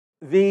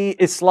The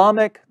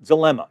Islamic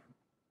dilemma.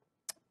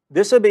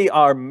 This would be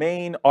our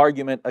main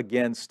argument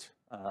against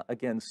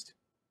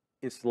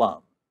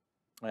Islam.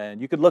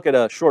 And you could look at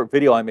a short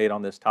video I made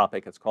on this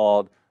topic. It's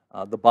called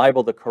The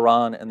Bible, the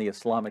Quran, and the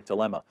Islamic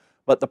Dilemma.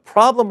 But the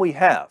problem we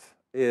have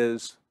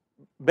is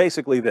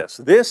basically this.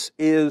 This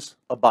is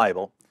a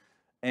Bible,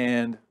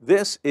 and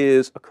this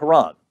is a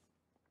Quran.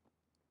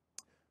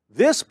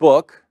 This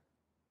book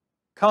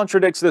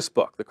contradicts this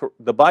book.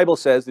 The Bible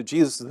says that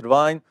Jesus is the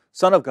divine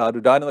Son of God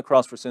who died on the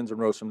cross for sins and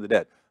rose from the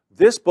dead.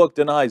 This book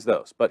denies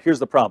those, but here's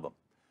the problem.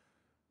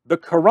 The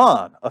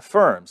Quran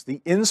affirms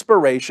the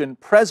inspiration,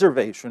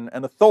 preservation,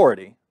 and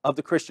authority of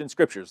the Christian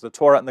scriptures, the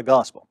Torah and the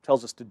Gospel. It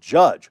tells us to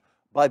judge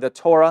by the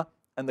Torah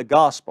and the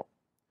Gospel.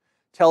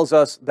 It tells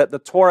us that the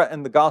Torah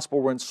and the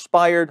Gospel were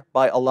inspired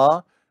by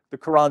Allah. The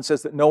Quran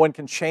says that no one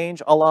can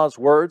change Allah's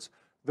words.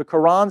 The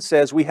Quran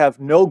says we have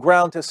no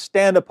ground to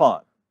stand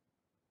upon.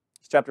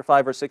 It's chapter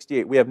 5, verse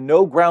 68. We have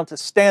no ground to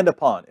stand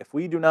upon if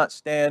we do not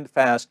stand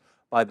fast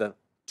by the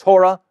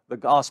Torah, the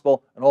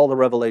Gospel, and all the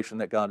revelation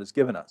that God has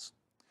given us.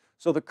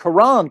 So the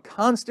Quran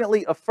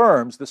constantly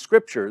affirms the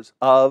scriptures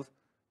of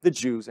the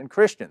Jews and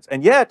Christians.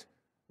 And yet,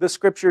 the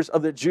scriptures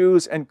of the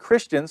Jews and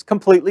Christians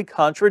completely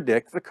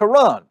contradict the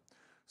Quran.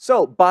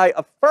 So by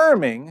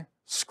affirming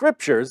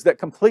scriptures that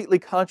completely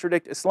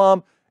contradict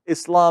Islam,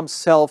 Islam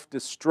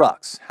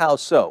self-destructs. How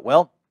so?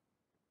 Well,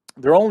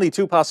 there are only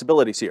two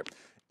possibilities here.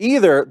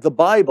 Either the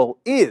Bible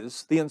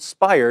is the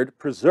inspired,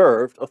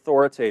 preserved,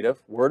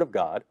 authoritative Word of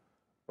God,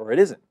 or it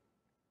isn't.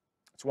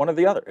 It's one or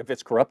the other. If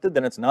it's corrupted,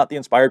 then it's not the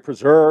inspired,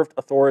 preserved,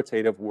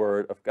 authoritative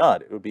Word of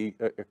God. It would be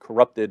a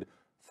corrupted,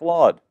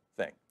 flawed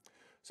thing.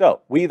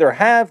 So we either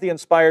have the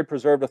inspired,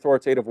 preserved,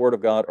 authoritative Word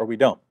of God, or we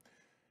don't.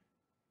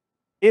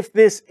 If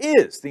this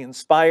is the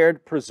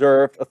inspired,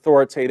 preserved,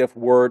 authoritative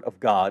Word of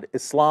God,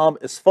 Islam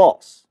is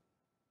false,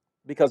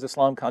 because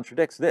Islam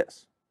contradicts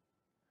this.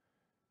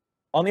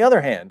 On the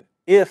other hand,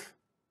 if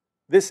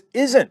this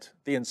isn't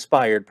the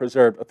inspired,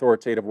 preserved,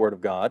 authoritative Word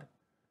of God,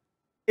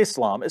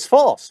 Islam is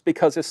false,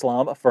 because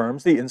Islam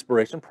affirms the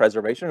inspiration,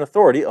 preservation, and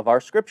authority of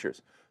our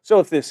scriptures. So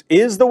if this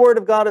is the Word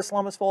of God,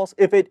 Islam is false.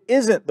 If it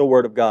isn't the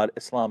Word of God,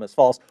 Islam is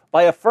false.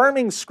 By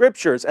affirming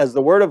scriptures as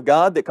the Word of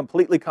God that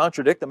completely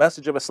contradict the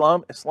message of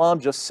Islam, Islam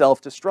just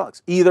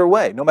self-destructs. Either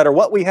way, no matter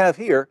what we have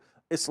here,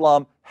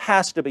 Islam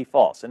has to be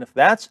false. And if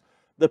that's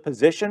the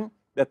position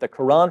that the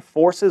Quran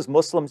forces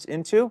Muslims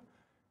into,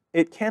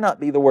 it cannot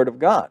be the Word of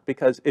God,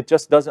 because it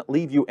just doesn't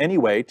leave you any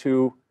way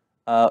to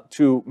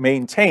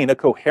maintain a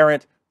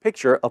coherent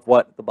picture of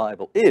what the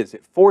Bible is.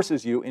 It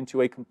forces you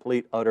into a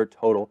complete, utter,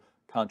 total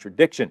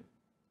contradiction.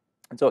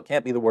 And so it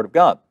can't be the Word of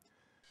God.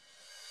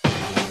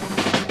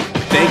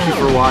 Thank you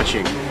for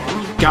watching.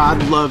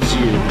 God loves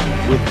you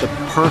with the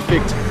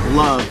perfect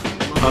love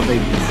of a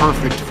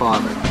perfect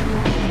Father.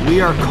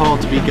 We are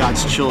called to be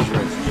God's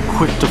children,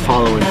 quick to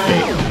follow in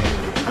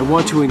faith. I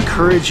want to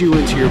encourage you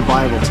into your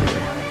Bible today.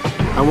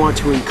 I want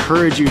to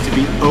encourage you to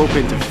be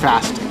open to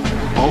fasting,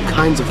 all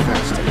kinds of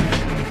fasting.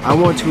 I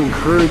want to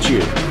encourage you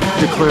to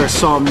declare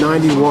Psalm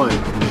 91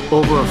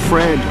 over a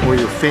friend or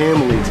your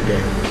family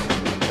today.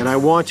 And I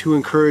want to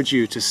encourage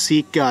you to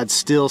seek God's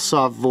still,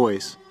 soft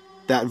voice,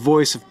 that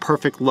voice of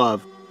perfect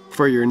love,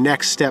 for your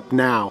next step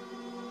now,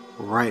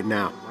 right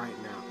now.